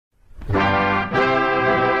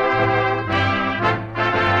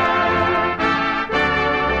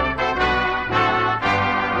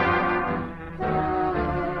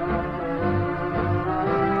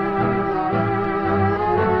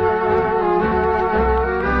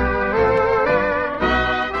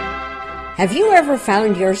Have you ever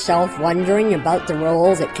found yourself wondering about the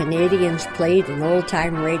role that Canadians played in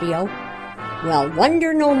old-time radio? Well,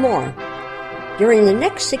 wonder no more. During the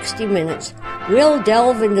next 60 minutes, we'll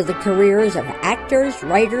delve into the careers of actors,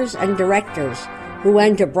 writers, and directors who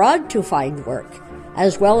went abroad to find work,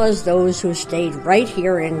 as well as those who stayed right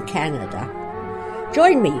here in Canada.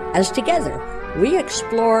 Join me as together we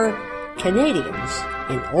explore Canadians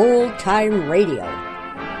in old-time radio.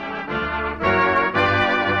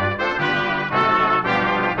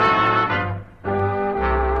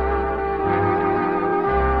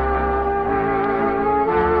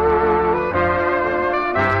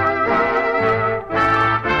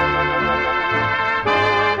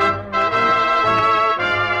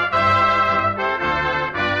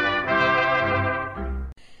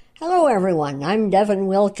 Everyone, I'm Devin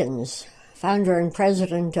Wilkins, founder and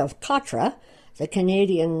president of COTRA, the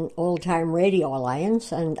Canadian Old Time Radio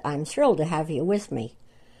Alliance, and I'm thrilled to have you with me.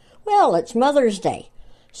 Well, it's Mother's Day,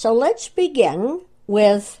 so let's begin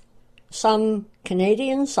with some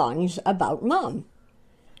Canadian songs about Mom.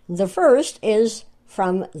 The first is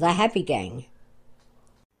from the Happy Gang.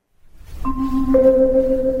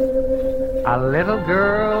 A little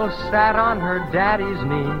girl sat on her daddy's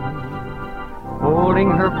knee, holding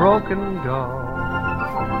her broken doll.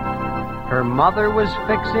 Her mother was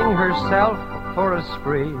fixing herself for a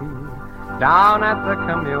spree down at the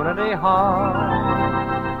community hall.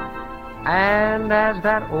 And as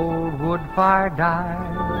that old wood fire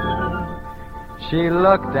died, she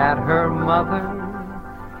looked at her mother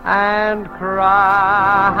and cried.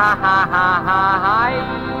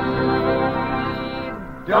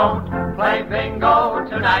 Don't play bingo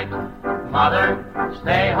tonight, Mother,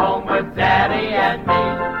 stay home with Daddy and me.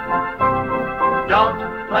 Don't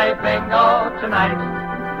play bingo tonight,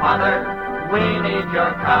 Mother, we need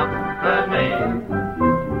your company.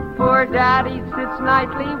 Poor Daddy sits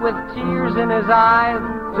nightly with tears in his eyes,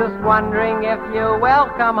 just wondering if you will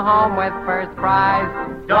come home with first prize.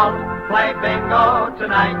 Don't play bingo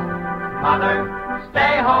tonight, Mother,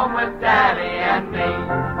 stay home with Daddy and me.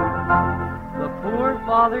 The poor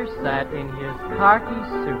father sat in his khaki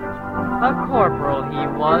suit. A corporal he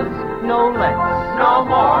was, no less. No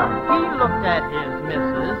more. He looked at his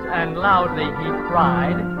missus and loudly he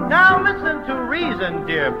cried, "Now listen to reason,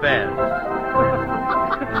 dear Bess.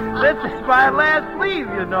 This is my last leave,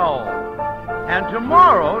 you know. And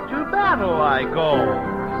tomorrow to battle I go.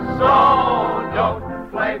 So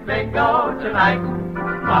don't play bingo tonight,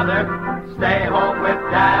 Mother, stay home with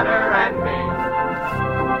Dadder and me.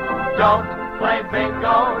 Don't play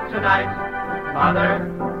bingo tonight, Mother,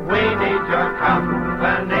 we need your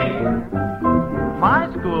company." My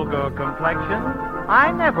schoolgirl complexion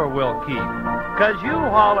I never will keep, 'cause you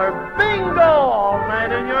holler bingo all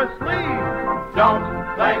night in your sleep. Don't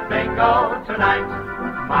play bingo tonight,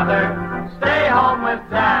 Mother, stay home with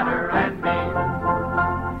Dadder and me.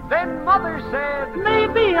 Then Mother said,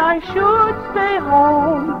 "Maybe I should stay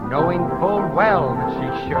home," knowing full well that she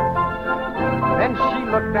should. Then she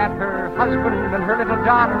looked at her husband and her little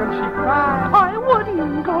daughter and she cried, "I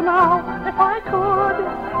wouldn't go now if I could.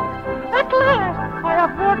 At last I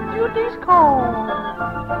have work duties called.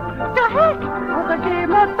 To heck with the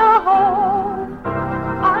game at the hall.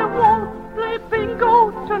 I won't play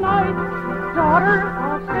bingo tonight. Daughter,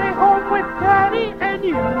 I'll stay home with Daddy and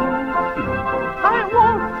you. I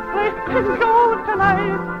won't play bingo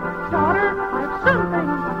tonight. Daughter, I've something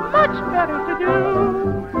much better to do.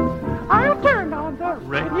 I'll turn on the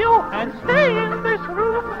radio and stay in this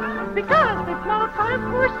room, because it's now time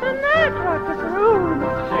for Sinatra to croon."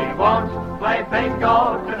 she won't play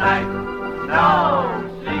bingo tonight. No,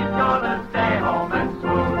 she's gonna stay home and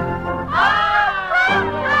swoon.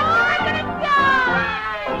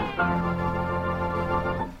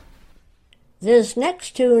 This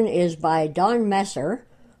next tune is by Don Messer,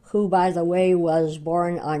 who, by the way, was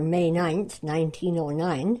born on May 9th,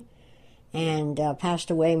 1909, and passed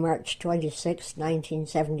away March 26,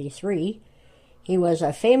 1973. He was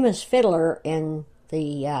a famous fiddler in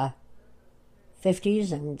the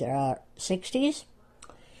 50s and 60s,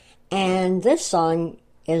 and this song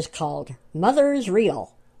is called Mother's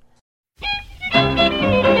Reel.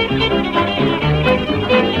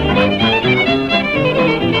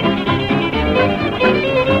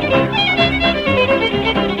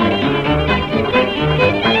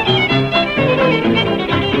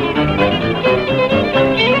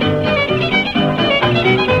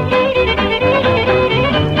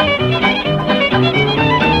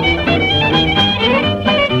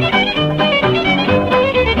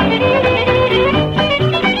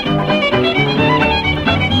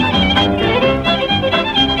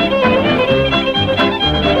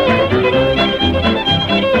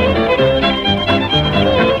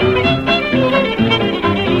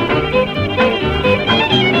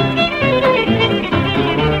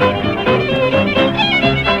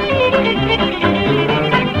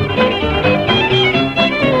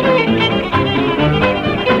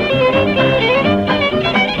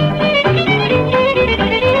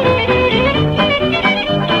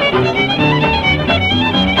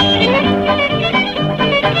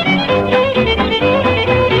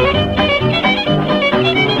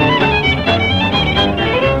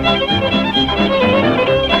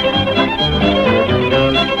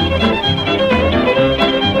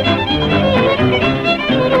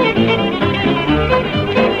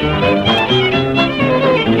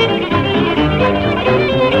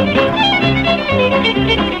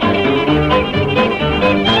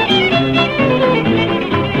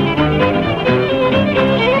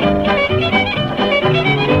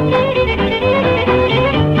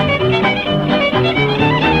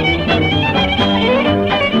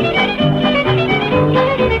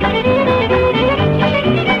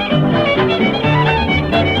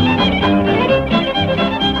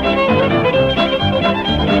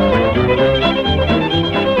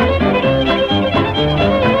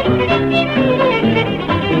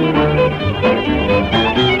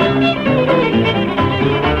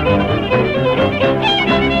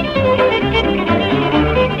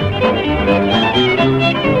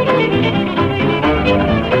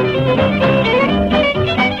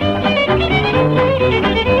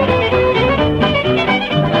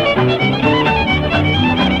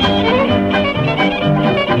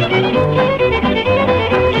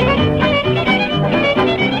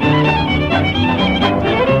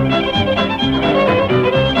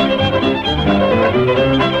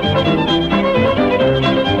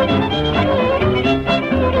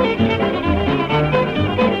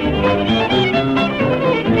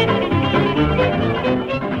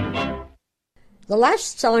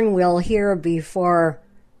 last song we'll hear before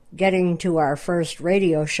getting to our first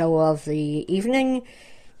radio show of the evening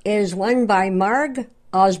is one by Marg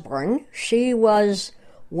Osborne. She was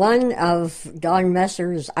one of Don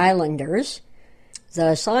Messer's Islanders.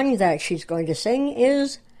 The song that she's going to sing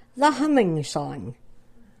is The Humming Song.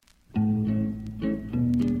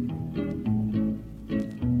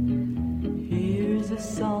 Here's a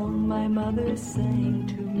song my mother sang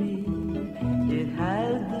to me. It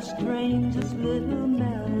had the strangest little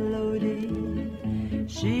melody.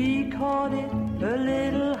 She called it her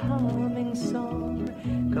little humming song,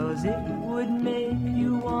 'cause it would make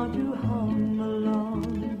you want to hum along.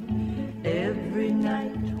 Every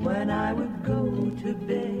night when I would go to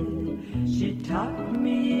bed, she'd tuck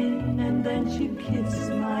me in and then she'd kiss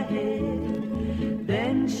my head.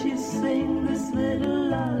 Then she'd sing this little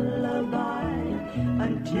lullaby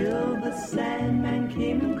until the Sandman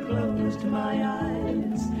came and closed my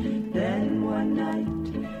eyes. Then one night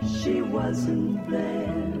she wasn't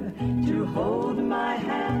there to hold my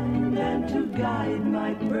hand and to guide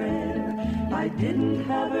my prayer. I didn't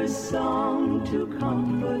have her song to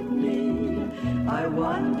comfort me. I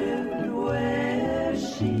wondered where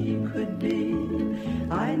she could be.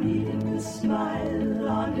 I needed the smile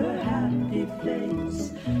on her happy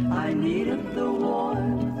face. I needed the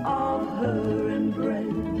warmth of her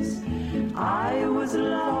embrace. I was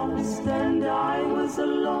lost and I was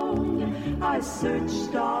alone. I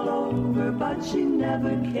searched all over, but she never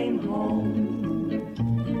came home.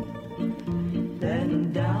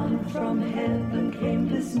 Then down from heaven came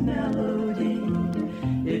this melody.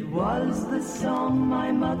 It was the song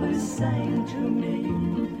my mother sang to me.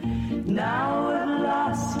 Now at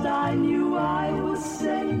last I knew I was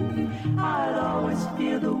safe. I'd always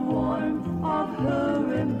feel the warmth of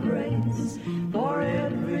her embrace. For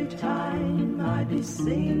every time I'd be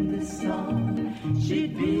singing this song,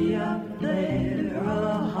 she'd be up there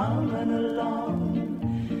humming along.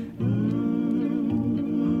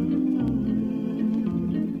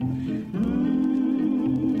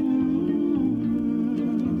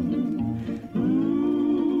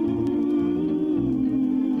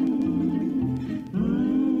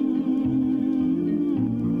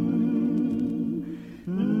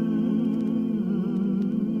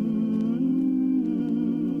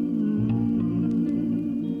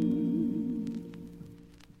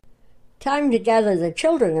 Time to gather the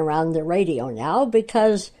children around the radio now,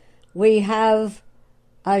 because we have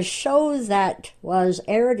a show that was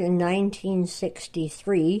aired in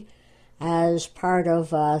 1963 as part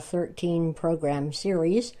of a 13-program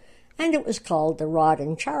series, and it was called The Rod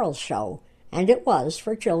and Charles Show, and it was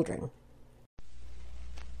for children.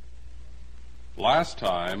 Last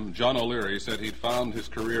time, John O'Leary said he'd found his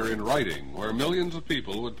career in writing, where millions of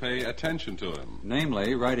people would pay attention to him.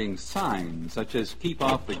 Namely, writing signs such as "Keep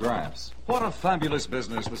Off the Grass." What a fabulous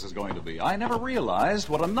business this is going to be. I never realized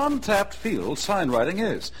what an untapped field sign writing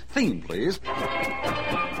is. Theme, please.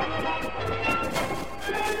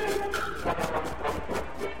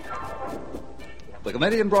 The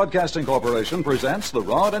Canadian Broadcasting Corporation presents The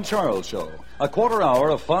Rod and Charles Show, a quarter hour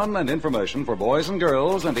of fun and information for boys and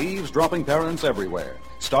girls and eavesdropping parents everywhere.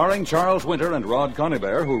 Starring Charles Winter and Rod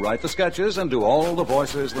Coneybear, who write the sketches and do all the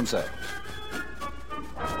voices themselves.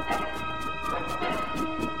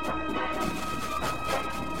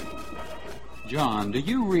 John, do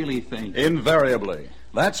you really think... Invariably.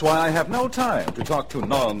 That's why I have no time to talk to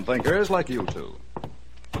non-thinkers like you two.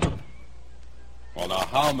 Well, now,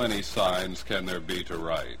 how many signs can there be to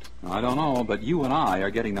write? I don't know, but you and I are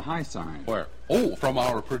getting the high sign. Where? Oh, from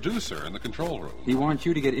our producer in the control room. He wants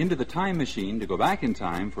you to get into the time machine to go back in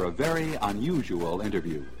time for a very unusual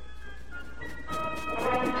interview.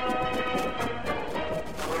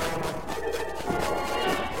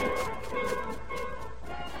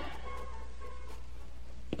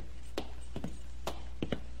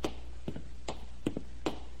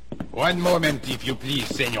 One moment, if you please,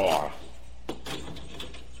 senor.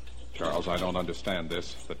 Charles, I don't understand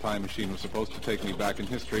this. The time machine was supposed to take me back in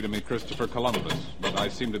history to meet Christopher Columbus, but I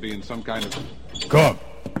seem to be in some kind of... Come.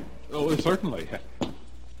 Oh, certainly.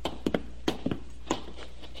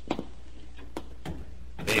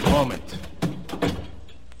 A moment.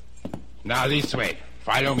 Now this way.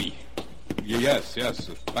 Follow me. Yes,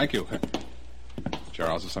 thank you.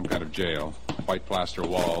 Charles, is some kind of jail. White plaster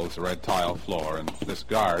walls, red tile floor, and this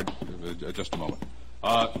guard... just a moment.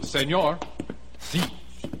 Senor? Si.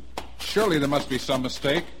 Surely there must be some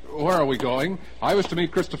mistake. Where are we going? I was to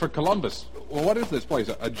meet Christopher Columbus. What is this place,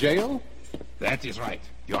 a jail? That is right.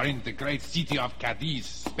 You are in the great city of Cadiz,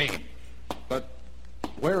 Spain. But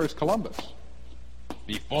where is Columbus?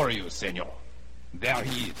 Before you, senor. There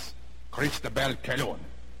he is, Cristobal Colon.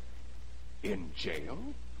 In jail?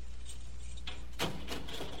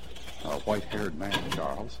 A white-haired man,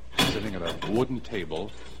 Charles, sitting at a wooden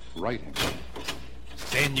table, writing.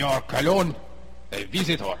 Senor Colon, a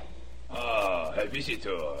visitor. Ah, a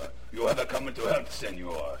visitor. You have come to help,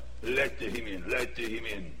 senor. Let him in, let him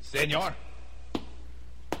in. Senor,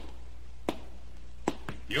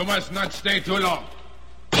 you must not stay too long.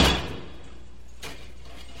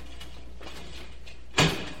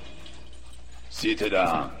 Sit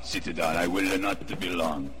down, sit down. I will not be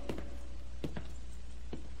long.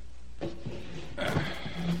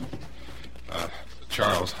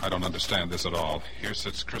 Charles, I don't understand this at all. Here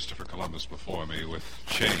sits Christopher Columbus before me with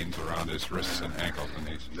chains around his wrists and ankles, and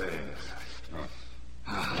he's...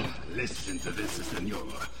 Listen to this, senor.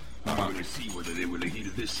 I will see whether they will heed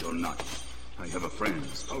this or not. I have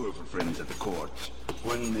friends, powerful friends at the court.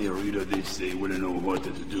 When they read of this, they will know what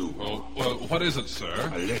to do. Well, what is it, sir?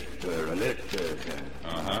 A letter.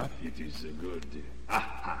 Uh-huh. It is good.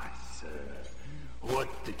 Sir. What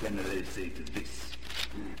can I say to this?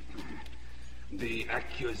 The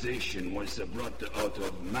accusation was brought out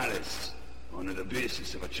of malice on the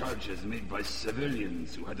basis of charges made by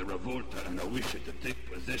civilians who had a revolt and a wish to take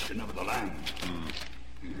possession of the land.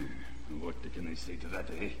 What can I say to that,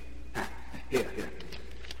 eh? Here.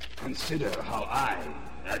 Consider how I,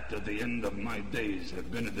 at the end of my days, have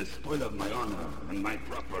been the spoil of my honor and my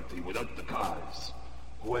property without the cause,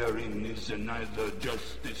 wherein is neither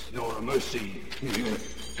justice nor mercy.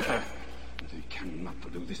 They cannot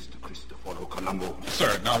do this to Cristoforo Colombo.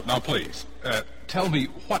 Sir, now please, tell me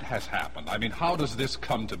what has happened. I mean, how does this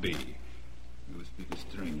come to be? You speak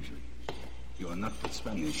strangely. You are not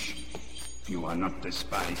Spanish. You are not the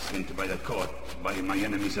spy sent by the court, by my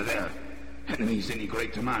enemies there. Enemies any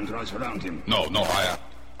great man draws around him. No,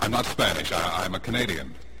 I'm not Spanish. I'm a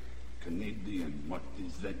Canadian. Canadian? What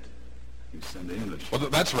is that? You sound English. Well,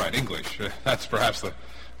 that's right, English. That's perhaps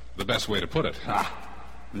the best way to put it.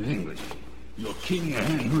 English. Your King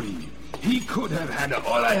Henry. He could have had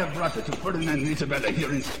all I have brought to Ferdinand and Isabella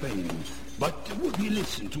here in Spain. But would he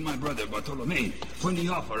listen to my brother Bartolome when he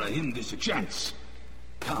offered him this chance?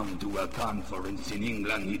 Come to a conference in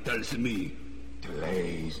England, he tells me.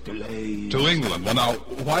 Delays. To England? Well, now,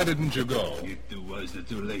 why didn't you go? It was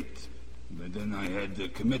too late. But then I had to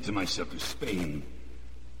commit myself to Spain.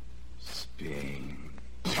 Spain.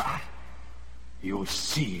 You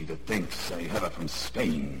see the things I have from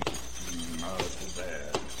Spain. Out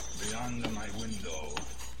there, beyond my window,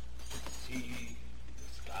 the sea,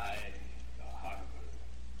 the sky, the harbor,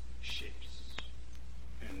 ships.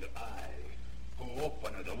 And I, who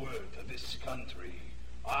open the world to this country,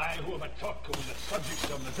 I who have talked with the subjects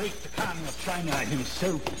of the great Khan of China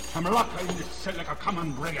himself, am locked in this cell like a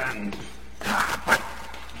common brigand. But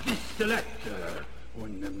this letter,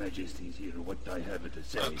 when the Majesty's here, what I have to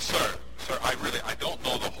say. Sir, I don't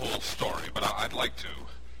know the whole story, but I'd like to.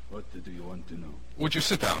 What do you want to know? Would you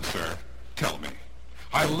sit down, sir? Tell me.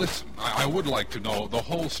 I'll listen. I would like to know the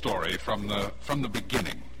whole story from the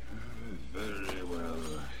beginning. Very well.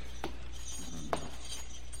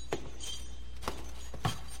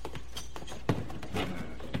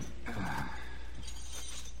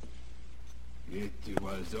 It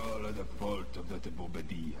was all the fault of that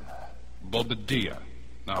Bobadilla. Bobadilla?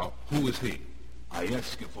 Now, who is he? I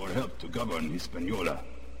asked for help to govern Hispaniola.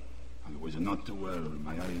 I was not well.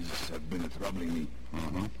 My eyes have been troubling me.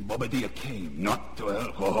 Bobadilla came, not to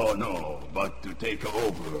help, no, but to take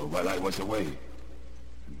over while I was away.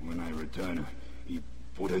 And when I returned, he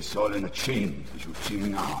put us all in a chain, as you see me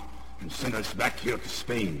now, and sent us back here to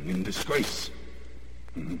Spain in disgrace.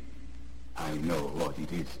 I know what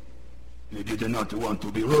it is. They did not want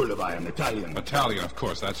to be ruled by an Italian. Italian, of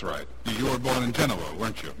course, that's right. You were born in Genoa,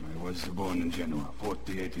 weren't you? I was born in Genoa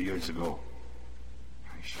 48 years ago.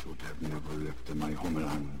 I should have never left my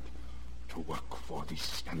homeland to work for these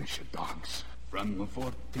Spanish dogs. From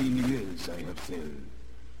 14 years I have sailed.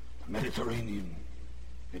 The Mediterranean,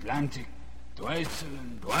 Atlantic, to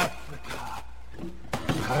Iceland, to Africa.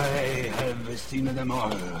 I have seen them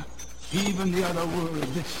all. Even the other world,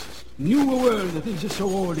 this new world that is so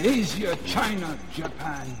old. Asia, China,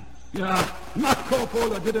 Japan. Yeah, Marco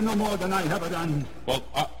Polo didn't know more than I have done. Well,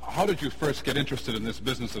 how did you first get interested in this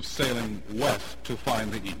business of sailing west to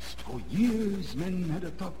find the East? For years, men had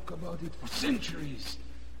a talk about it for centuries.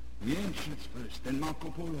 The ancients first, then Marco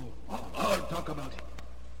Polo. All talk about it.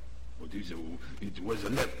 But it was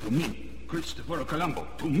left to me, Cristoforo Colombo,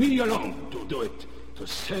 to me alone to do it. To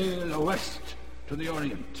sail west to the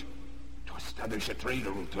Orient. To establish a trade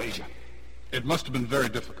route to Asia. It must have been very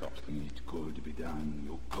difficult. It could be done.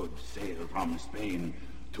 You could sail from Spain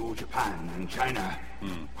to Japan and China.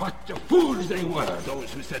 What the fools they were,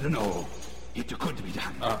 those who said no. It could be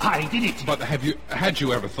done. I did it. But had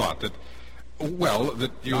you ever thought that,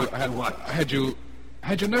 that you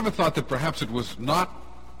had you never thought that perhaps it was not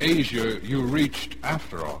Asia you reached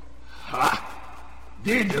after all?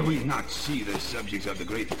 Did we not see the subjects of the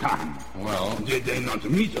Great Khan? Well... Did they not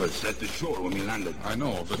meet us at the shore when we landed? I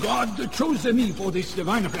know, but... God chose me for this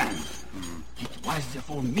divine plan. It was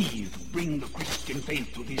for me to bring the Christian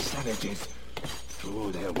faith to these savages.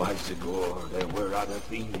 True, there was a gore, there were other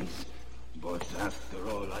things. But after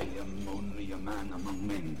all, I am only a man among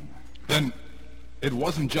men. Then it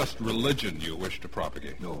wasn't just religion you wished to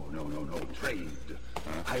propagate? No. Trade.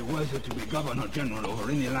 I was to be Governor-General over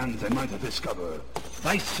any lands I might discover.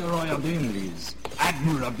 Viceroy of the Indies,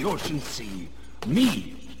 Admiral of the Ocean Sea.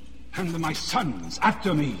 Me, and my sons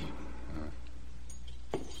after me.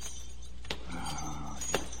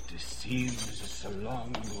 It seems so long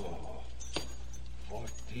ago.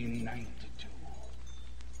 1492.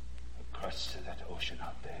 Across that ocean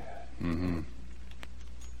out there. And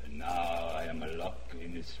now I am locked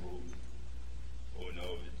in this room. Who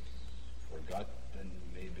knows? Forgotten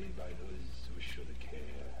maybe by those who should care.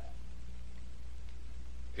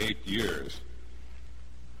 8 years.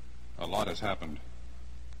 A lot has happened.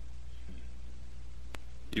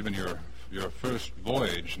 Even your first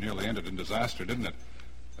voyage nearly ended in disaster, didn't it?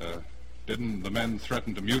 Didn't the men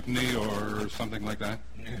threaten to mutiny or something like that?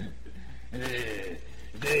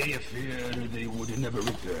 They feared they would never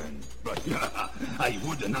return, but I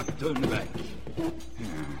would not turn back.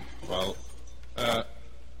 Well,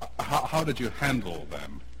 how did you handle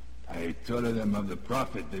them? I told them of the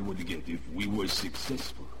profit they would get if we were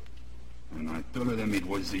successful. And I told them it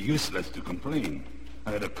was useless to complain.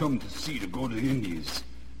 I had come to sea to go to the Indies,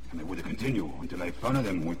 and I would continue until I found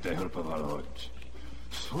them with the help of our Lord.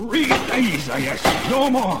 3 days, I asked, no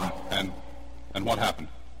more. And what happened?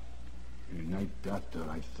 The night after,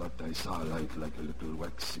 I thought I saw a light like a little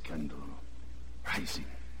wax candle, rising,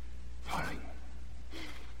 falling.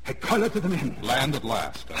 I called to the men. Land at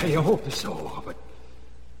last. I hope so, but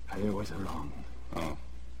I was wrong. Oh.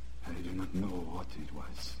 I do not know what it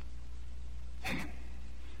was.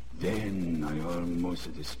 Then I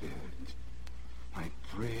almost despaired. I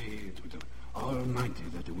prayed to the Almighty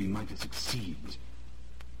that we might succeed.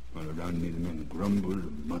 While around me the men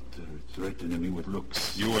grumbled, muttered, threatened me with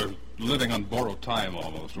looks. You were living on borrowed time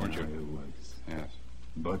almost, weren't you? I was. Yes.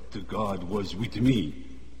 But God was with me.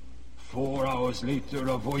 4 hours later,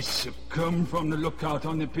 a voice come from the lookout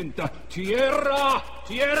on the Pinta. Tierra!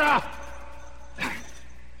 Tierra!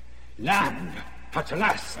 Land, at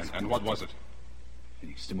last. And what was it? The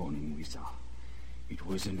next morning we saw. It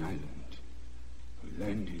was an island. We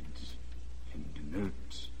landed and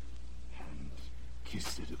knelt and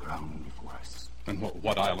kissed the ground before us. And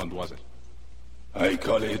what island was it? I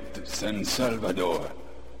call it San Salvador,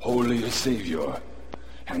 Holy Savior.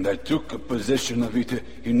 And I took possession of it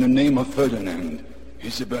in the name of Ferdinand,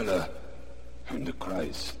 Isabella, and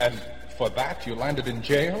Christ. And for that you landed in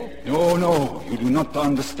jail? No, you do not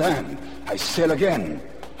understand. I sail again.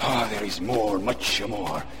 There is more, much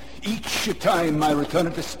more. Each time I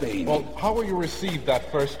return to Spain. Well, how were you received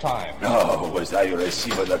that first time? Was I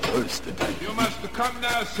received the first time? You must come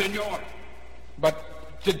now, senor. But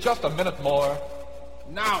just a minute more.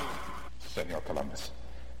 Now. Senor Columbus,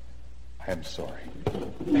 I am sorry.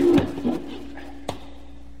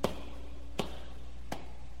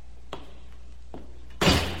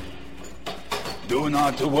 Do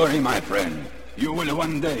not worry, my friend. You will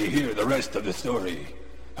one day hear the rest of the story.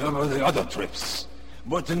 Of the other trips.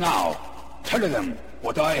 But now, tell them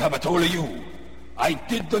what I have told you. I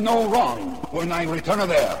did no wrong when I return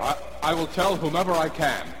there. I will tell whomever I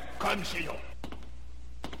can. Come, senor.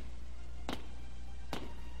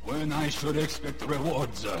 When I should expect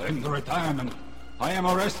rewards and retirement, I am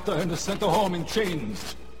arrested and sent home in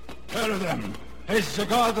chains. Tell them, as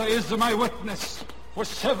God is my witness, for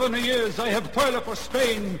 7 years I have toiled for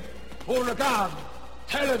Spain. For God,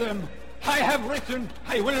 tell them, I have written,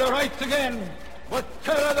 I will write again. But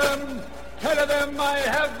tell them I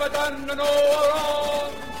have done no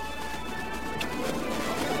wrong.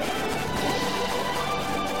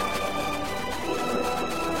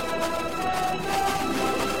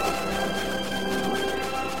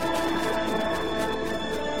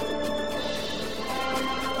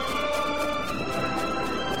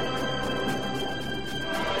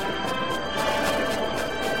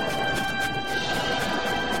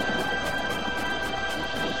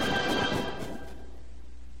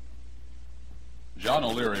 John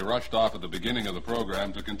O'Leary rushed off at the beginning of the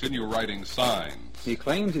program to continue writing signs. He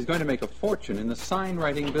claims he's going to make a fortune in the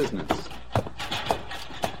sign-writing business.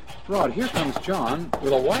 Rod, here comes John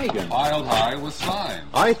with a wagon. Piled high with signs.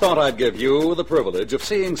 I thought I'd give you the privilege of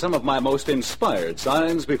seeing some of my most inspired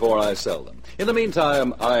signs before I sell them. In the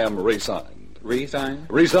meantime, I am resigned. Resigned?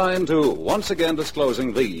 Resigned to once again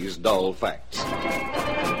disclosing these dull facts.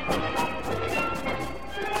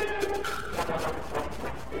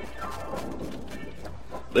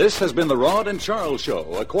 This has been the Rod and Charles Show,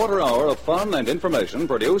 a quarter hour of fun and information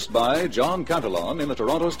produced by John Cantillon in the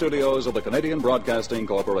Toronto studios of the Canadian Broadcasting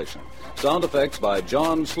Corporation. Sound effects by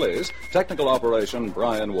John Sliss, technical operation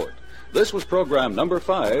Brian Wood. This was program number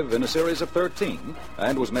 5 in a series of 13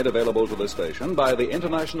 and was made available to this station by the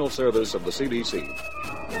International Service of the CBC.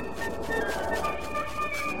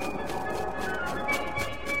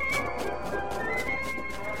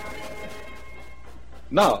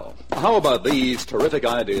 Now, how about these terrific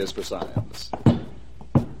ideas for signs?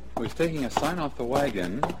 He's taking a sign off the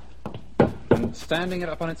wagon and standing it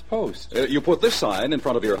up on its post. You put this sign in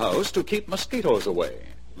front of your house to keep mosquitoes away.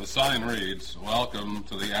 The sign reads, "Welcome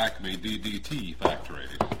to the Acme DDT factory."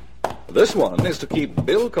 This one is to keep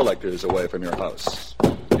bill collectors away from your house.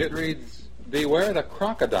 It reads, "Beware the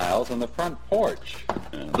crocodiles on the front porch."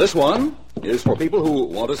 And this one is for people who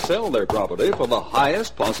want to sell their property for the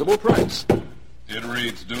highest possible price. It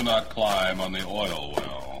reads, "Do not climb on the oil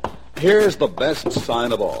well." Here's the best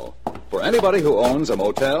sign of all. For anybody who owns a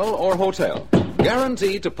motel or hotel,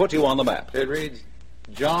 guaranteed to put you on the map. It reads,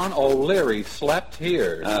 "John O'Leary slept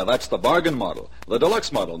here." That's the bargain model. The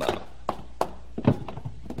deluxe model now.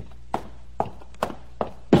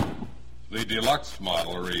 The deluxe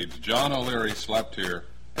model reads, "John O'Leary slept here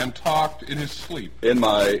and talked in his sleep." In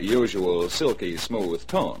my usual silky smooth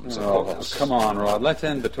tones, of course. Come on, Rod. Let's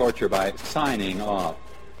end the torture by signing off.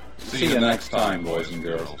 See you next time, boys and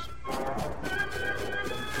girls.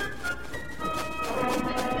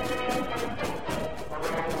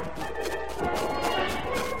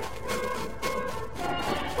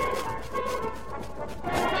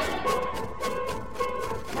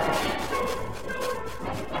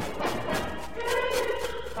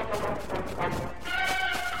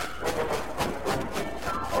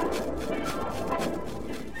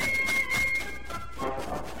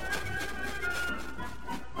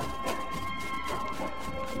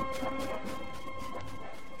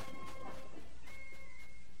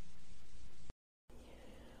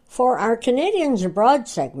 For our Canadians Abroad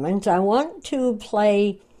segment, I want to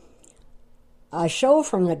play a show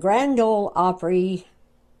from the Grand Ole Opry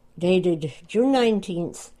dated June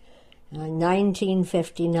 19th,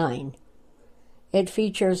 1959. It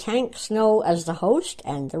features Hank Snow as the host,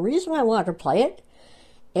 and the reason I want to play it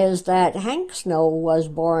is that Hank Snow was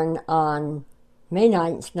born on May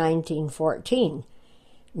 9th, 1914,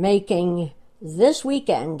 making this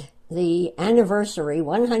weekend the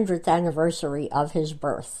 100th anniversary of his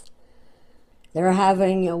birth. They're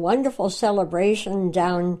having a wonderful celebration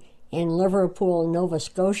down in Liverpool, Nova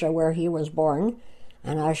Scotia, where he was born,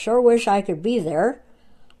 and I sure wish I could be there.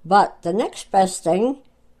 But the next best thing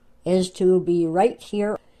is to be right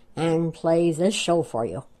here and play this show for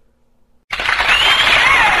you.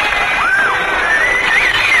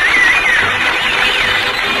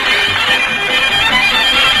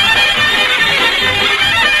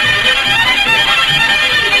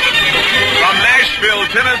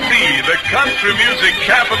 Tennessee, the country music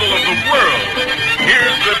capital of the world.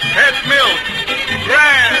 Here's the Pet Milk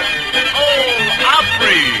Grand Ole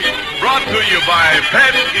Opry, brought to you by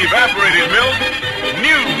Pet Evaporated Milk,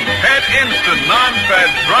 new Pet Instant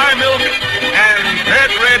Non-Fat Dry Milk, and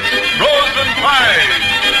Pet Ritz Frozen Pies.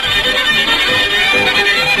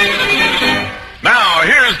 Now,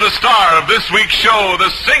 here's the star of this week's show, the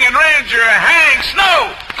Singing Ranger, Hank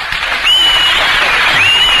Snow.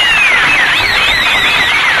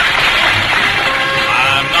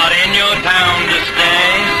 In your town to stay,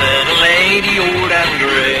 said a lady old and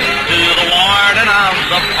gray, to the warden of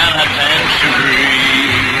the penitentiary.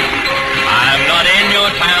 I'm not in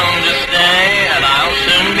your town to stay, and I'll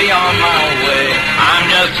soon be on my way. I'm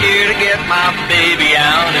just here to get my baby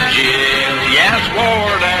out of jail. Yes,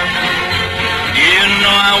 warden, you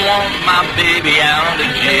know I want my baby out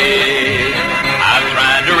of jail. I've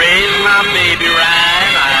tried to raise my baby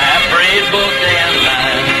right, I have prayed both day and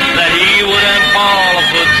night that he wouldn't follow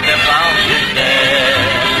footsteps of his dad.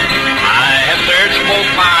 I have searched both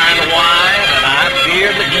far and wide, and I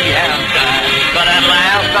feared that he had died. But at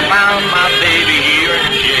last I found my baby here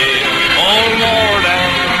in jail. Oh,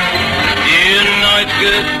 Warden, you know it's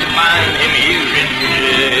good to find him here in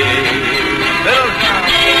jail. Little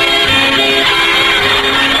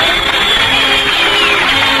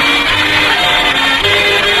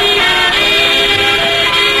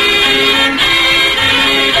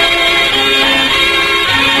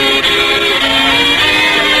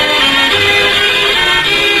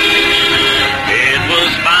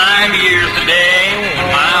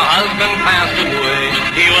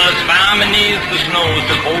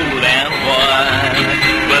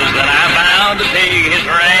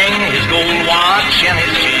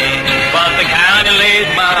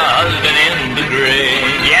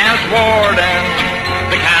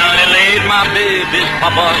baby's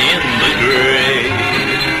papa in the grave.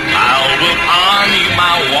 I will pawn you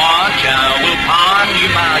my watch, I will pawn you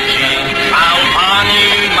my chain, I'll pawn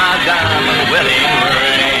you my diamond wedding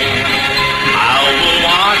ring. I will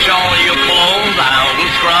wash all your clothes, I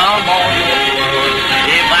will scrub all your floors,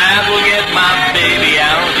 if that will get my baby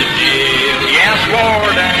out of jail. Yes,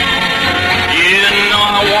 Lord, you know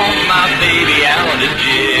I want my baby out of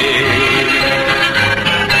jail.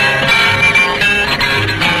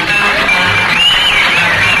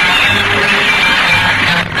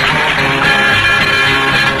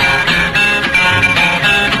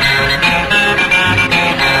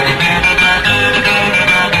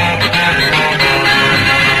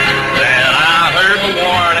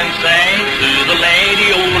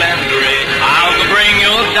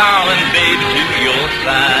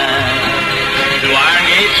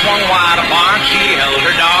 Swung wide apart, she held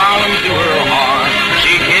her darling to her heart.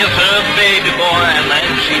 She kissed her baby boy and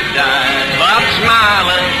then she died. But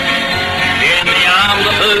smiling in the arms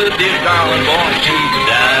of her dear darling boy, she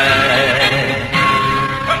died.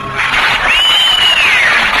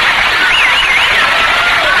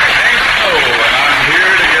 And I'm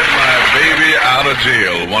here to get my baby out of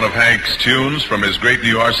jail. One of Hank's tunes from his great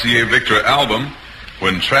new RCA Victor album,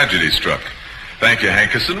 When Tragedy Struck. Thank you,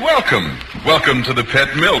 Hankus, and welcome. Welcome to the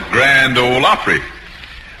Pet Milk Grand Ole Opry.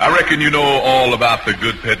 I reckon you know all about the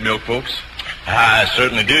good Pet Milk, folks. I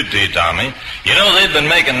certainly do, T. Tommy. You know, they've been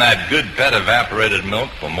making that good Pet evaporated milk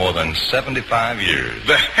for more than 75 years.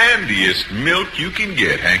 The handiest milk you can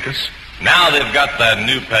get, Hankus. Now they've got that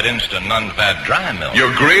new Pet Instant non-fat dry milk.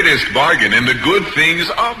 Your greatest bargain in the good things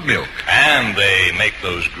of milk. And they make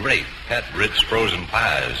those great Pet Ritz frozen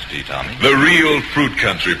pies, T. Tommy. The real fruit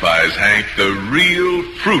country pies, Hank. The real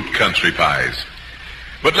fruit country pies.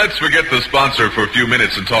 But let's forget the sponsor for a few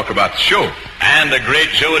minutes and talk about the show. And a great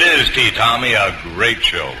show it is, T. Tommy. A great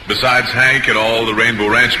show. Besides Hank and all the Rainbow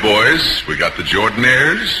Ranch boys, we got the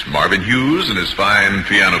Jordanaires, Marvin Hughes and his fine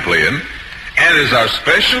piano playing. And as our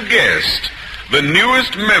special guest, the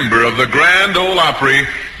newest member of the Grand Ole Opry,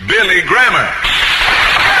 Billy Grammer.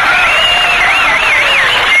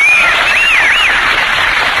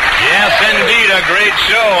 Yes, indeed, a great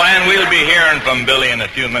show, and we'll be hearing from Billy in a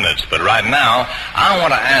few minutes. But right now, I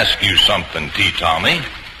want to ask you something, T. Tommy.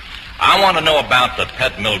 I want to know about the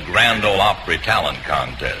Pet Milk Grand Ole Opry Talent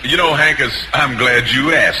Contest. You know, Hankus, I'm glad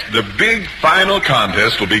you asked. The big final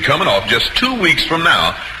contest will be coming off just 2 weeks from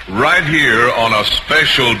now, right here on a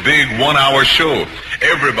special big 1-hour show.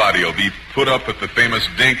 Everybody will be put up at the famous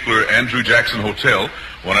Dinkler Andrew Jackson Hotel,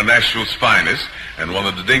 one of Nashville's finest, and one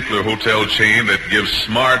of the Dinkler Hotel chain that gives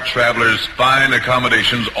smart travelers fine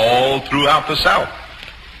accommodations all throughout the South.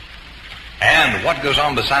 And what goes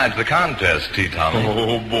on besides the contest, T. Tommy?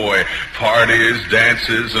 Oh, boy. Parties,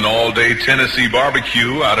 dances, and all-day Tennessee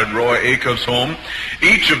barbecue out at Roy Acuff's home.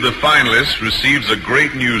 Each of the finalists receives a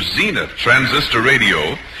great new Zenith transistor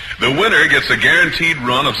radio. The winner gets a guaranteed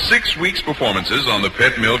run of 6 weeks' performances on the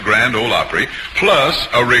Pet Milk Grand Ole Opry, plus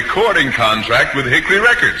a recording contract with Hickory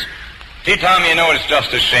Records. T. Tommy, you know, it's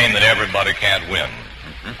just a shame that everybody can't win.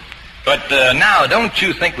 Mm-hmm. But now, don't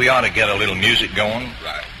you think we ought to get a little music going?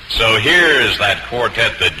 Right. So here's that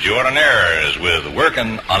quartet, the Jordanaires, with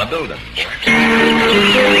Working on a Building.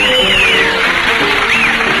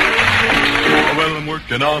 Well, I'm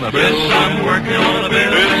working on a building. Yes, I'm working on a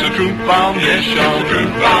building. It's a true foundation. Yes, it's a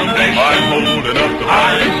true foundation. I'm holding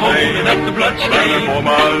up the bloodstain for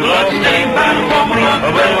my love.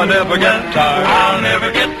 Well, I never get tired. I'll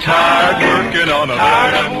never get tired. Working on a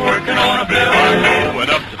building.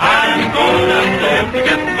 I'm going up to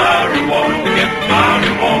get my reward.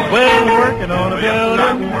 Well, working on a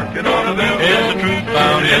building. It's a true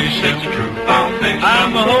foundation.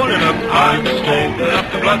 I'm holding up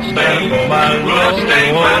the bloodstain for my love. Well,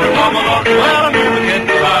 I'll never get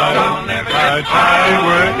tired. I'm tired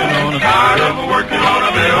working on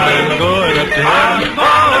a building. I'm going up to heaven,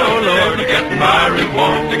 oh Lord, to get my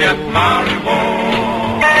reward.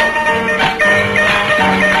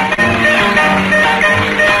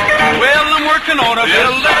 Well, I'm working on a building.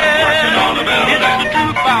 It's a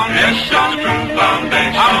true foundation.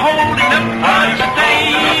 I'm holding up the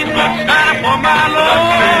stain for my Lord.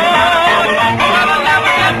 Well, I'll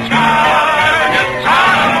never get tired.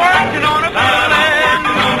 I'm working on a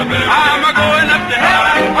building. I'm going up to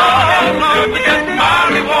heaven, oh Lord, to get my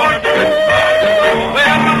reward.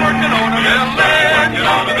 Well, I'm working on a building.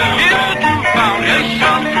 It's a true foundation.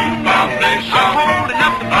 I'm holding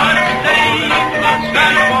up the stain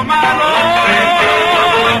for my Lord.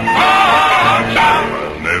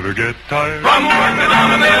 Never get tired from working on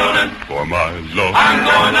a building for my love. I'm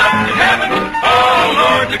going up to heaven, oh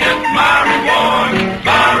Lord, to get my reward.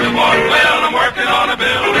 Well, I'm working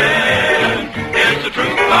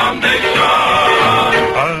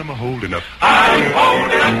I'm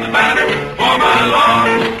holding up the banner for my lawn.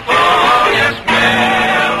 Oh, yes,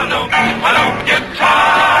 well, I don't get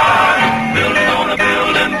tired building on a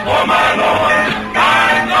building for my Lord.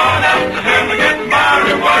 I'm going out to him to get my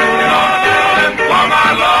reward on a building for my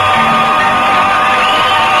Lord.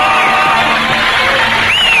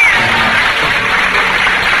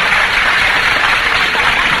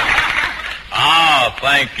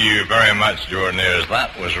 Thank you very much, Jordaniers.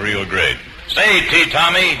 That was real great. Say, T.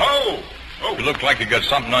 Tommy. Oh. You look like you got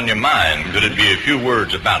something on your mind. Could it be a few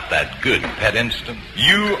words about that good pet instant?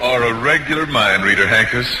 You are a regular mind reader,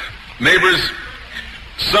 Hankus. Neighbors,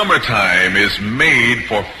 summertime is made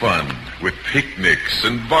for fun with picnics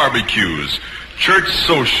and barbecues, church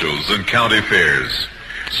socials and county fairs,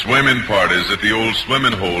 swimming parties at the old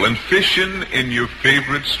swimming hole, and fishing in your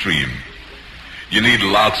favorite stream. You need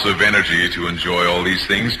lots of energy to enjoy all these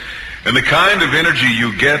things, and the kind of energy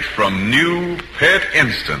you get from new Pet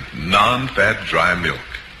Instant non-fat dry milk.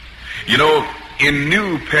 You know, in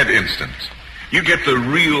new Pet Instant, you get the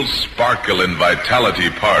real sparkle and vitality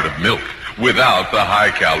part of milk without the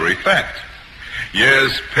high-calorie fat.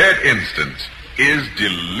 Yes, Pet Instant is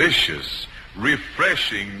delicious,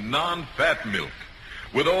 refreshing non-fat milk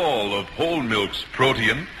with all of whole milk's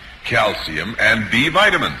protein, calcium, and B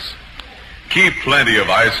vitamins. Keep plenty of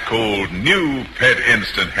ice-cold new Pet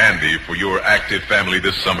Instant handy for your active family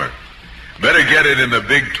this summer. Better get it in the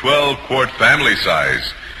big 12-quart family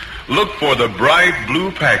size. Look for the bright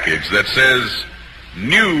blue package that says,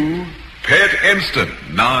 New Pet Instant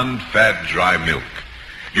non-fat dry milk.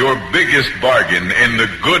 Your biggest bargain in the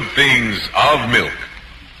good things of milk.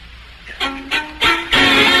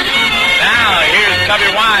 Now, here's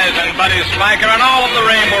Tubby Wise and Buddy Spiker and all of the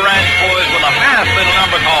Rainbow Ranch boys with a fast little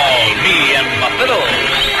number called Me and My Fiddles.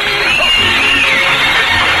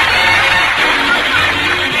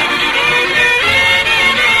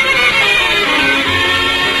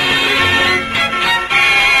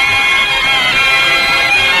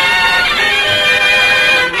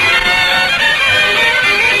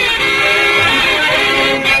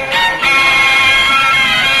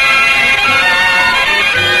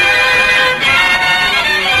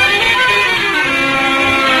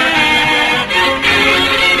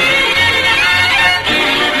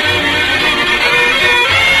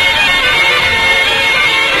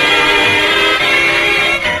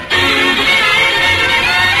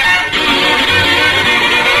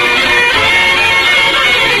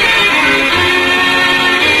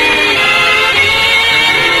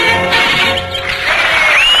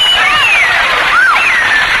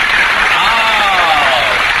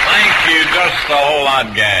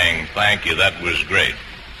 Gang, thank you. That was great.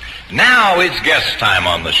 Now it's guest time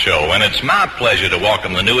on the show, and it's my pleasure to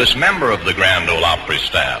welcome the newest member of the Grand Ole Opry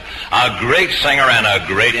staff, a great singer and a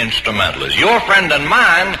great instrumentalist, your friend and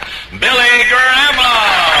mine, Billy Graham.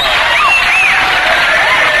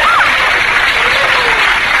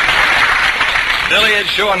 Billy, it's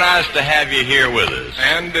sure nice to have you here with us.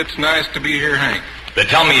 And it's nice to be here, Hank. They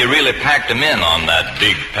tell me you really packed them in on that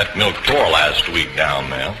big pet milk tour last week down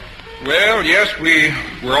there. Well, yes, we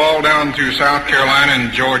were all down through South Carolina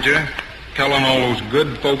and Georgia telling all those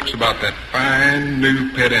good folks about that fine new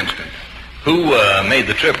Pet Instant. Who made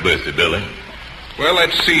the trip with you, Billy? Well,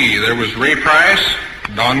 let's see. There was Ray Price,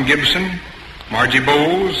 Don Gibson, Margie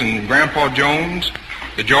Bowles, and Grandpa Jones,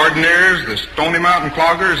 the Jordaniers, the Stony Mountain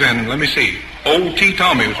Cloggers, and let me see, old T.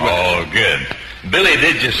 Tommy was with us. Oh, good. Billy,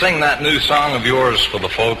 did you sing that new song of yours for the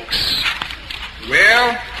folks?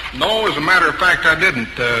 Well, no, as a matter of fact, I didn't.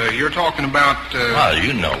 You're talking about... Well,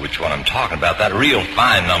 you know which one I'm talking about. That real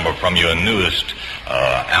fine number from your newest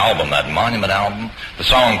album, that Monument album. The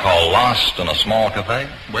song called Lost in a Small Cafe.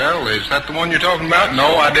 Well, is that the one you're talking about?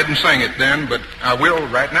 No, I didn't sing it then, but I will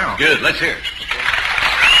right now. Good, let's hear it.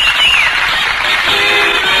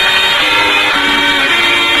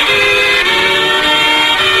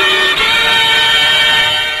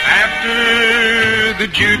 The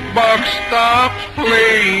jukebox stops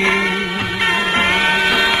playing.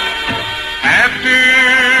 After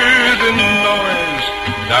the noise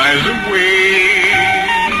dies away,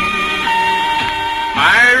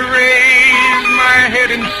 I raise my head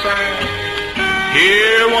inside.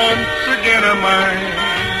 Here once again am I,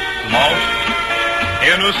 lost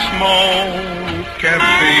in a small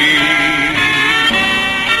cafe.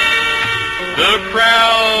 The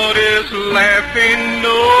crowd is laughing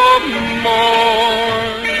no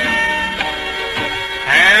more,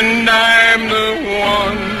 and I'm the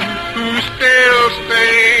one who still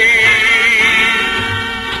stays.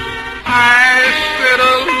 I sit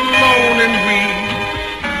alone and weep,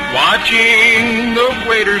 watching the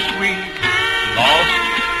waiters sweep, lost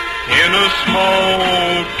in a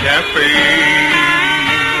small cafe.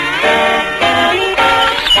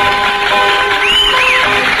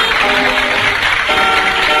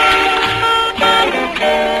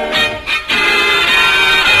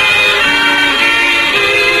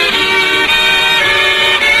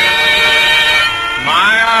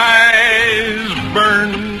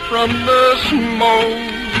 From the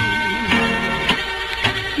smoke,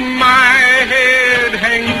 my head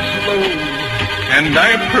hangs low, and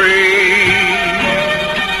I pray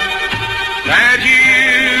that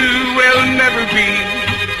you will never be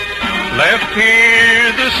left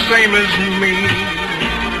here the same as me,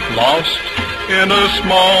 lost in a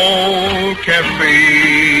small cafe.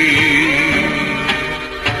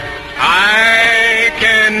 I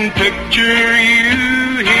can picture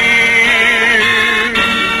you here,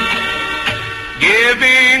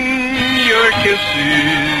 giving your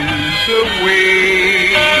kisses away.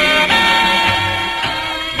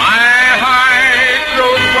 My heart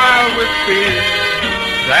grows wild with fear.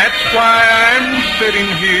 That's why I'm sitting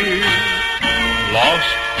here,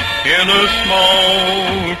 lost in a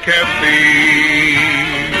small cafe.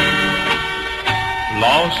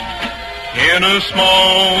 Lost in a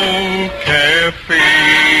small cafe.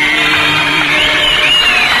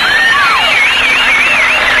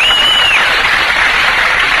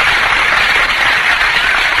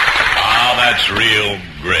 That's real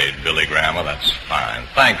great, Billy Graham. That's fine.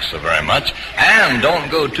 Thanks so very much. And don't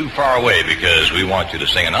go too far away, because we want you to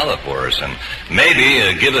sing another for us and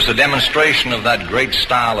maybe give us a demonstration of that great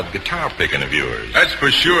style of guitar picking of yours. That's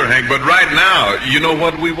for sure, Hank. But right now, you know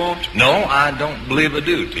what we want? No, I don't believe I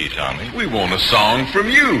do, T. Tommy. We want a song from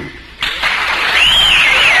you.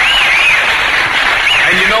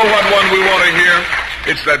 And you know what one we want to hear?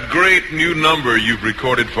 It's that great new number you've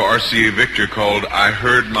recorded for RCA Victor called I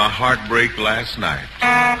Heard My Heart Break Last Night.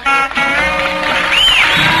 I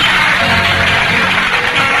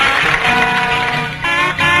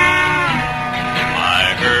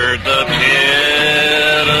heard the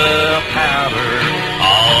pitter-patter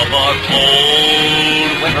of a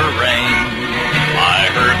cold winter rain. I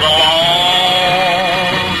heard the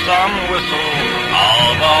lonesome whistle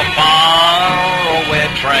of a faraway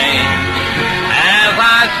train. As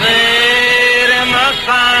I sit in the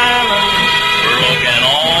silence, broken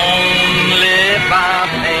only by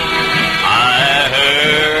pain, I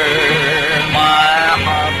heard my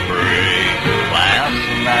heart break last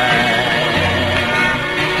night.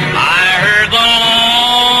 I heard the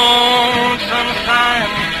lonesome sign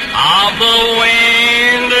of the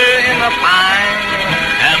wind in the pine,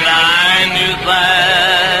 and I knew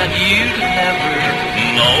that you'd never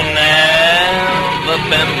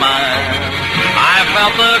been mine. I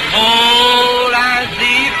felt the cold,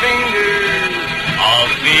 icy fingers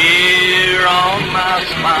of fear on my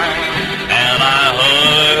spine, and I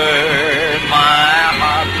heard my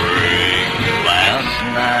heart break last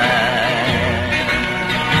night.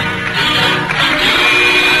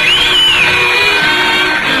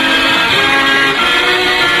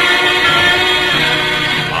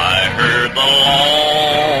 I heard the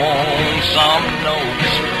lonesome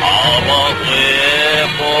notes of a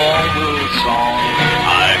whippoorwill song.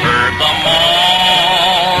 The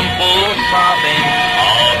mournful sobbing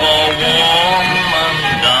of a woman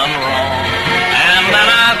done wrong. And then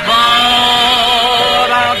I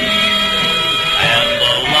thought of you and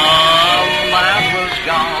the love that was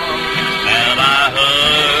gone, and I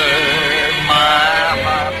heard my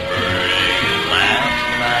heart break last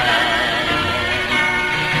night.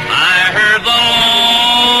 I heard the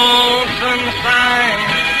lonesome sign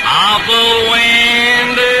of the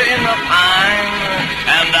wind in the pine,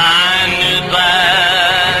 and I knew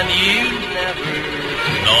that you'd never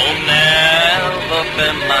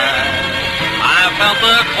been mine. I felt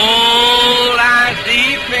the cold,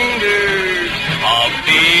 icy fingers of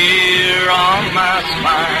fear on my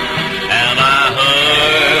spine, and I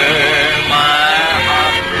heard my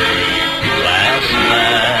heart break last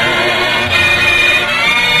night.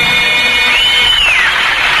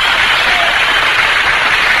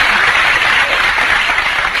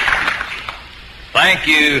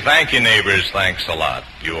 Thank you, neighbors. Thanks a lot.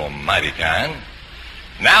 You're mighty kind.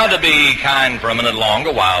 Now to be kind for a minute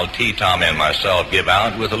longer while T. Tommy and myself give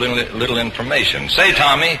out with a little information. Say,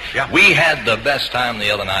 Tommy, yeah. We had the best time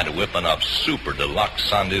the other night of whipping up super deluxe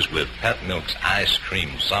sundaes with Pet Milk's ice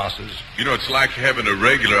cream sauces. You know, it's like having a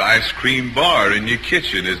regular ice cream bar in your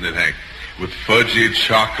kitchen, isn't it, Hank? With fudgy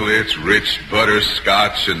chocolates, rich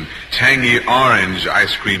butterscotch, and tangy orange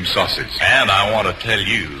ice cream sausage. And I want to tell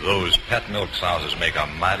you, those Pet Milk sauces make a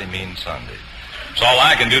mighty mean sundae. It's all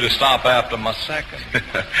I can do to stop after my second.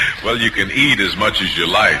 Well, you can eat as much as you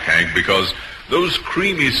like, Hank, because Those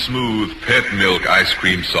creamy smooth Pet Milk ice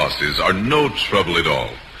cream sauces are no trouble at all.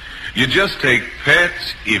 You just take Pet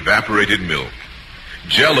evaporated milk,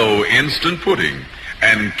 Jell-O instant pudding,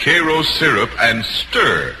 and Karo syrup and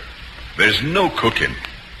stir. There's no cooking.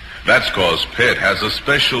 That's 'cause Pet has a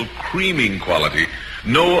special creaming quality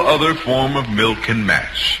no other form of milk can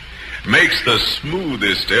match. Makes the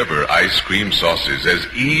smoothest ever ice cream sauces as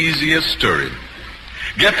easy as stirring.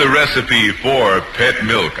 Get the recipe for Pet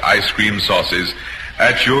Milk ice cream sauces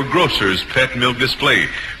at your grocer's Pet Milk display.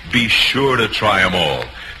 Be sure to try them all.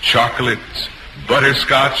 Chocolate,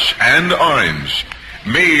 butterscotch, and orange.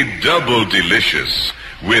 Made double delicious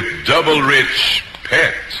with double rich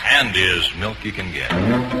Pet. Handiest milk you can get.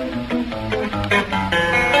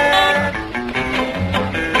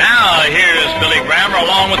 Now, here's Billy Grammer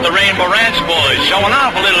along with the Rainbow Ranch Boys showing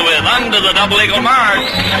off a little with Under the Double Eagle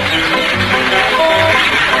March.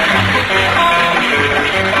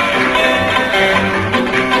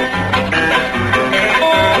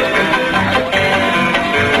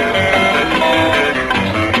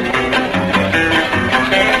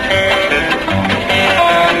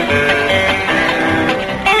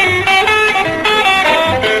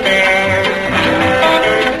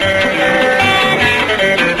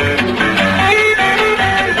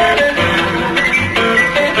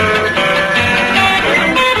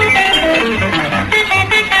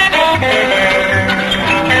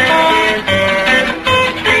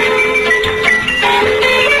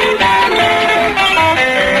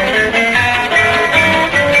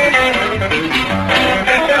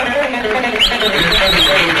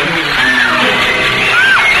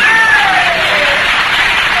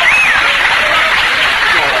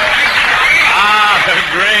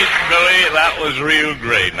 Real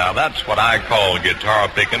great. Now, that's what I call guitar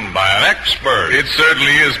picking by an expert. It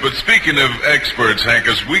certainly is. But speaking of experts,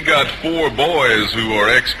 Hankus, we got 4 boys who are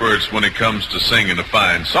experts when it comes to singing a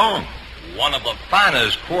fine song. One of the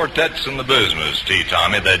finest quartets in the business, T.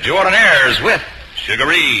 Tommy, the Jordanaires with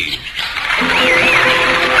Sugaree. I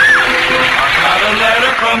got a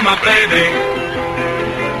letter from my baby.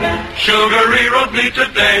 Sugaree wrote me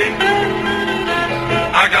today.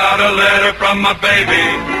 I got a letter from my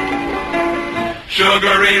baby.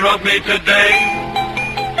 Sugaree wrote me today.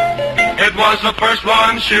 It was the first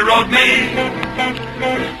one she wrote me.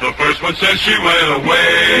 The first one since she went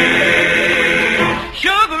away.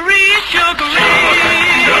 Sugaree,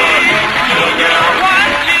 Sugaree, sugar,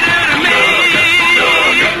 what you do to me?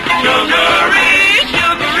 Sugaree,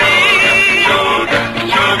 Sugaree,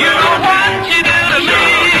 you know what you do to me?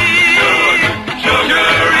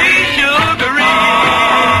 Sugaree, Sugaree,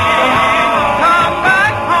 come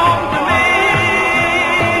back home to me.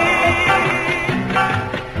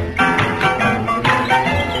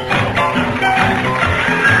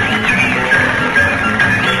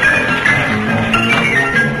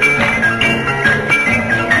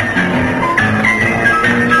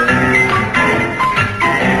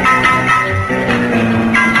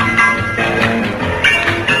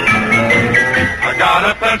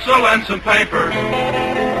 Pencil and some paper.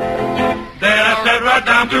 Then I sat right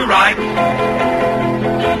down to write.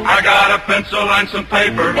 I got a pencil and some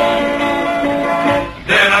paper.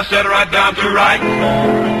 Then I sat right down to write.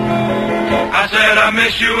 I said I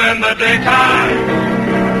miss you in the daytime,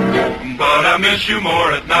 but I miss you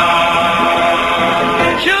more at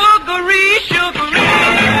night. Sugaree, Sugaree,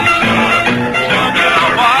 sugar,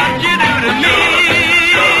 what you do to me?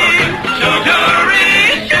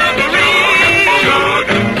 Sugaree, Sugaree,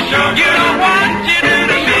 you know what you do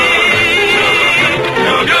to me?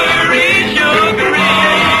 Sugaree, Sugaree,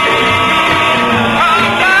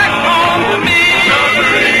 come back home to me.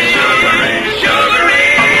 Sugaree, Sugaree,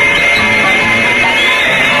 Sugaree.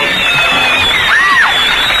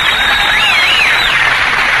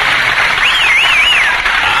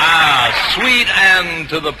 Sweet and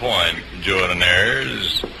to the point,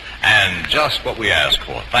 Jordanaires, and just what we asked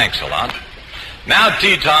for. Thanks a lot. Now,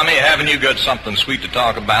 T. Tommy, haven't you got something sweet to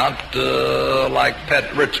talk about, like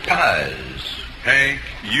Pet Ritz pies? Hank,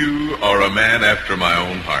 you are a man after my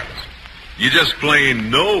own heart. You just plain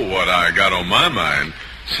know what I got on my mind,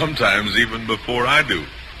 sometimes even before I do.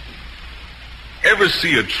 Ever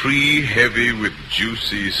see a tree heavy with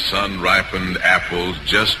juicy, sun-ripened apples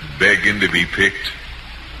just begging to be picked?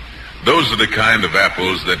 Those are the kind of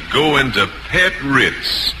apples that go into Pet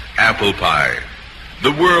Ritz apple pie,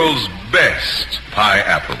 the world's best pie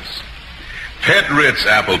apples. Pet Ritz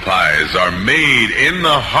apple pies are made in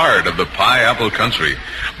the heart of the pie apple country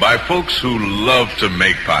by folks who love to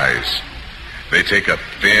make pies. They take a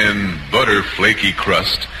thin, butter-flaky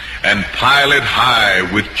crust and pile it high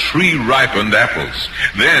with tree-ripened apples.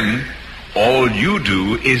 Then, all you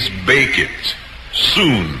do is bake it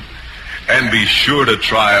soon. And be sure to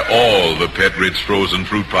try all the Pet Ritz frozen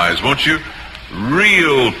fruit pies, won't you?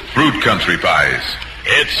 Real fruit country pies.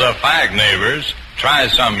 It's a fact, neighbors. Try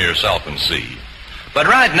some yourself and see. But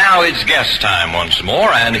right now it's guest time once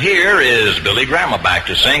more, and here is Billy Graham back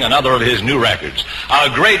to sing another of his new records. A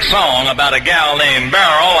great song about a gal named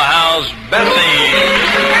Barrel House Bessie.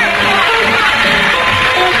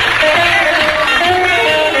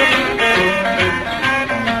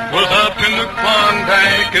 Was up in the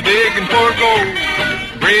Klondike a-digging for gold,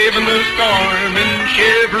 braving the storm and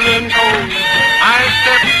shivering cold. I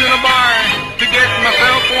stepped in a bar to get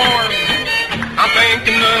myself warm. I'm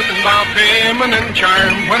thinking nothing about feminine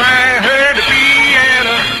charm when I heard a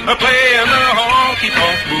piano playing the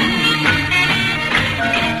honky-tonk blues.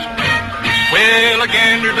 Well, I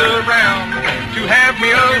gandered around to have me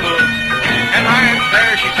a look, and right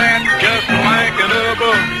there she sat just like in a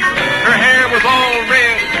book. Her hair was all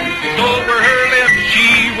red over her lips. She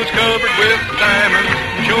was covered with diamonds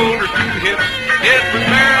from shoulder to hips. It was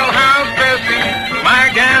Barrel House Bessie, my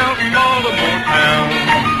gal from Baltimore town.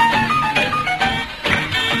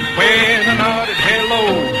 When I nodded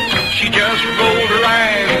hello, she just rolled her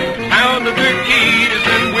eyes, pounded the keys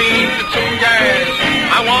and winked at some guys.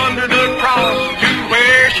 I wandered across to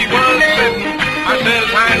where she was sitting. I says,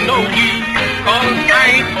 I know you, 'cause I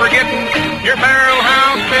ain't forgetting your Barrel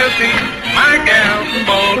House Bessie, my gal from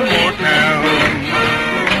Baltimore town.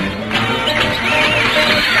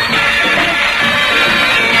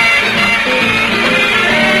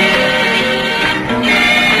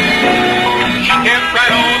 She kept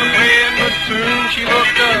right on playing, but soon she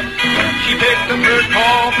looked up. She picked up her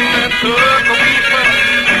coffee and took a wee puff.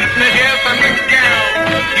 Said, yes, I'm the gal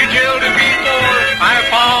you jilted before. I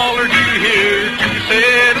followed you here to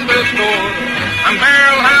sit in the store. I'm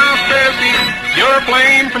Barrel House Bessie, you're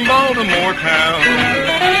playing from Baltimore town.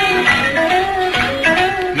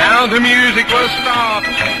 Now the music was stopped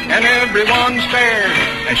and everyone stared.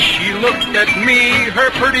 As she looked at me, her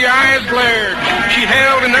pretty eyes glared. She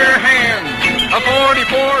held in her hand a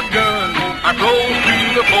 .44 gun. I froze to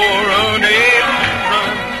the floor unable to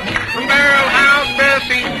run. From Barrel House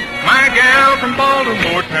Bessie, my gal from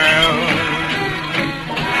Baltimore town.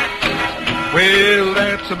 Well,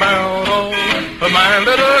 that's about all of my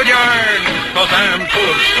little yarn, 'cause I'm full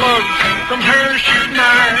of slugs from her shooting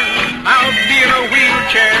iron. I'll be in a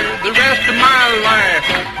wheelchair the rest of my life,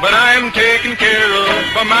 but I'm taken care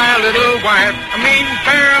of by my little wife. I mean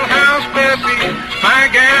Barrel House Bessie, my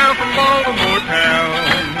gal from Baltimore town.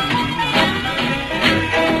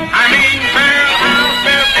 I mean Barrel House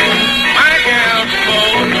Bessie, my gal from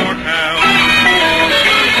Baltimore town.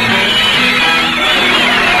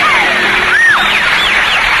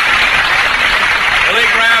 Billy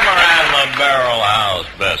Grammer and the Barrel House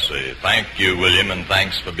Bessie. Thank you, William, and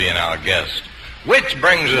thanks for being our guest. Which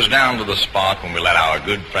brings us down to the spot when we let our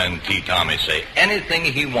good friend T. Tommy say anything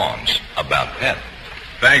he wants about Pet.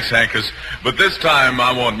 Thanks, Hankus. But this time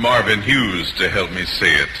I want Marvin Hughes to help me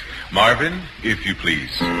say it. Marvin, if you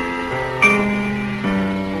please.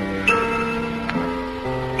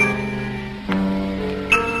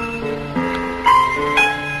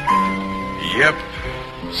 Yep,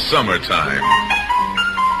 summertime.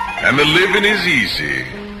 And the living is easy.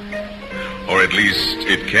 Or at least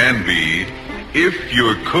it can be if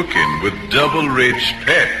you're cooking with Double Rich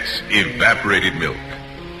Pet evaporated milk.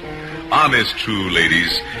 Honest, true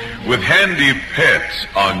ladies, with handy Pet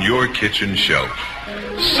on your kitchen shelf,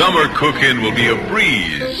 summer cooking will be a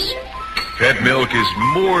breeze. Pet milk is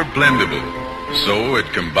more blendable, so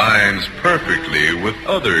it combines perfectly with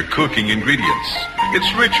other cooking ingredients.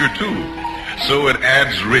 It's richer, too, so it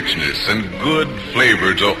adds richness and good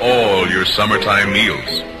flavor to all your summertime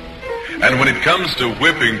meals. And when it comes to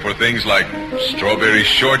whipping for things like strawberry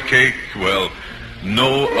shortcake, well,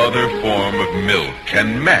 no other form of milk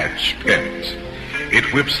can match Pet.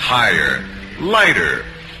 It whips higher, lighter,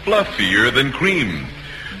 fluffier than cream.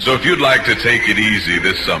 So if you'd like to take it easy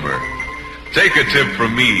this summer, take a tip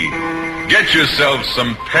from me. Get yourself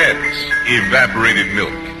some Pet evaporated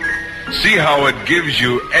milk. See how it gives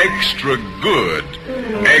you extra good,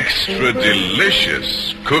 extra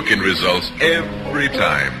delicious cooking results every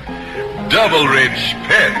time. Double Rich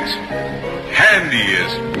Pet.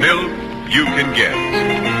 Handiest milk you can get.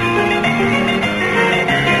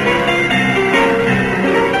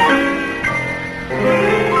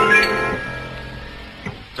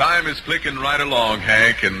 Time is clicking right along,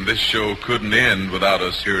 Hank, and this show couldn't end without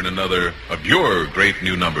us hearing another of your great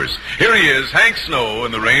new numbers. Here he is, Hank Snow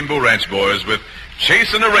and the Rainbow Ranch Boys with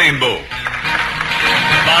Chasing a Rainbow.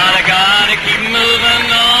 But I gotta keep moving,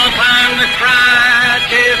 no time to cry,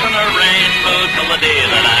 chasing a rainbow till the day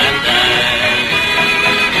that I die.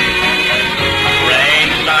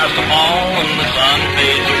 sun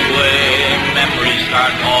fades away, memories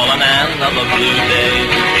start calling another blue day.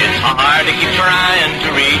 It's hard to keep trying to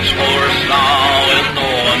reach for a star with no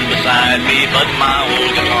one beside me but my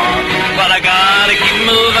old guitar. But I gotta keep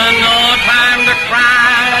moving, no time to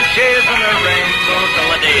cry, chasing a rainbow till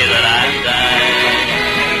the day that I die.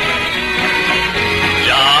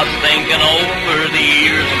 Just thinking over the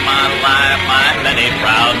years of my life, my many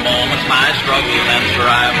proud moments, my struggles and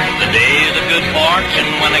strife, the days of good fortune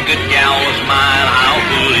when a good gal was mine. How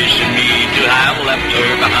foolish of me to have left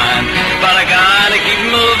her behind. But I gotta keep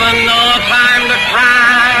moving, no time to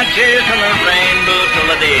cry, chasing the rainbow till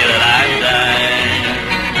the day that I die.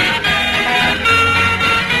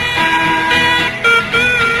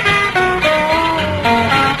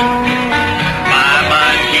 My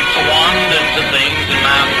mind keeps wandering to things in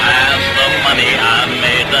my past, the money I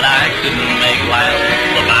made that I couldn't make last,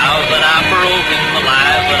 the vows that I've broken, the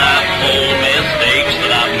lies that I've told, mistakes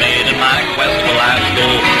that I've made in my quest for life's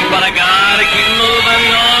goal. But I gotta keep moving,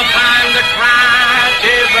 no time to cry,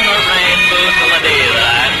 chasing the rainbow till the day that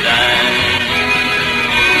I die.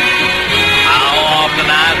 How often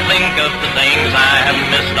I think of the things I have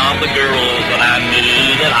missed, of the girls that I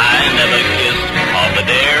knew that I never kissed, of the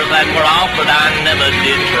dares that were offered I never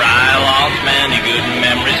did try. Lost many good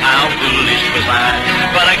memories, how foolish was I.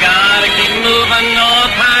 But I gotta keep moving, no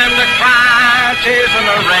time to cry, chasing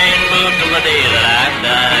the rainbow till the day that I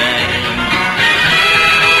die.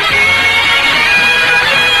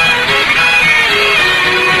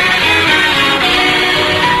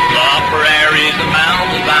 The prairies and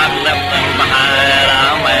mountains, I've left them behind.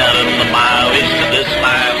 I'm adding the mileage to this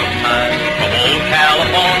life of mine. From old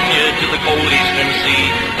California to the cold eastern sea,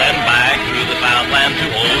 then back through the Southland to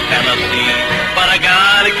old Tennessee. But I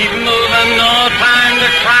gotta keep moving, no time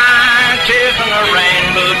to cry, chasing the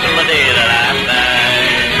rainbow till the day that I die.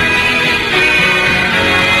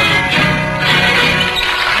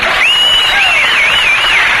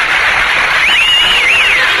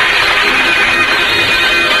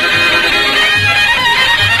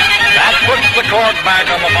 Puts the cork back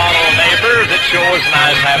on the bottle, neighbors. It sure was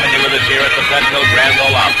nice having you with us here at the Pet Milk Grand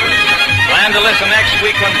Ole Opry. Plan to listen next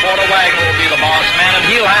week when Porter Wagner will be the boss man, and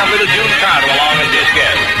he'll have little June Carter along as his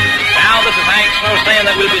guest. Now, this is Hank Snow saying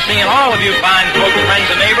that we'll be seeing all of you fine folk, friends,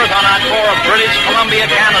 and neighbors on our tour of British Columbia,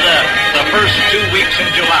 Canada, the first 2 weeks in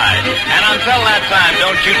July. And until that time,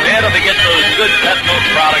 don't you dare to forget those good pet milk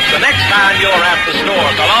products the next time you're at the store.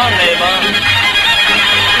 So long, neighbor.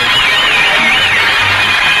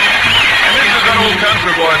 Old country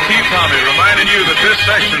boy T. Tommy reminding you that this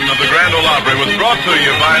section of the Grand Ole Opry was brought to you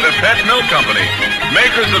by the Pet Milk Company,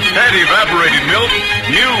 makers of Pet Evaporated Milk,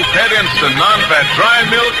 new Pet Instant Non-Fat Dry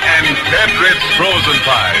Milk, and Pet Ritz Frozen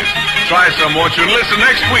Pies. Try some, won't you? Listen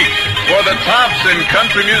next week for the tops in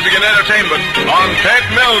country music and entertainment on Pet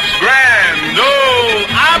Milk's Grand Ole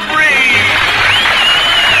Opry.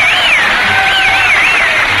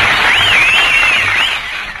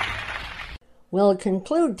 We'll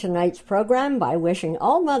conclude tonight's program by wishing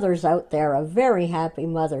all mothers out there a very happy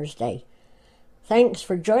Mother's Day. Thanks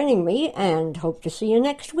for joining me, and hope to see you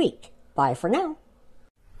next week. Bye for now.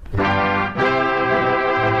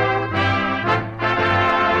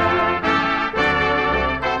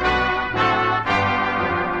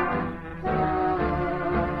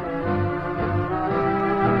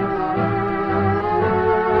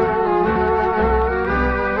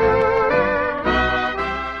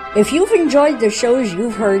 If you've enjoyed the shows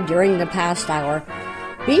you've heard during the past hour,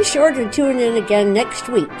 be sure to tune in again next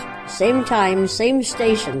week, same time, same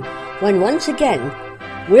station, when once again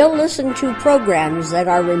we'll listen to programs that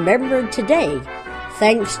are remembered today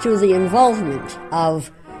thanks to the involvement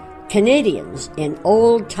of Canadians in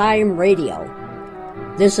old-time radio.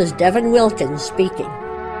 This is Devin Wilkins speaking.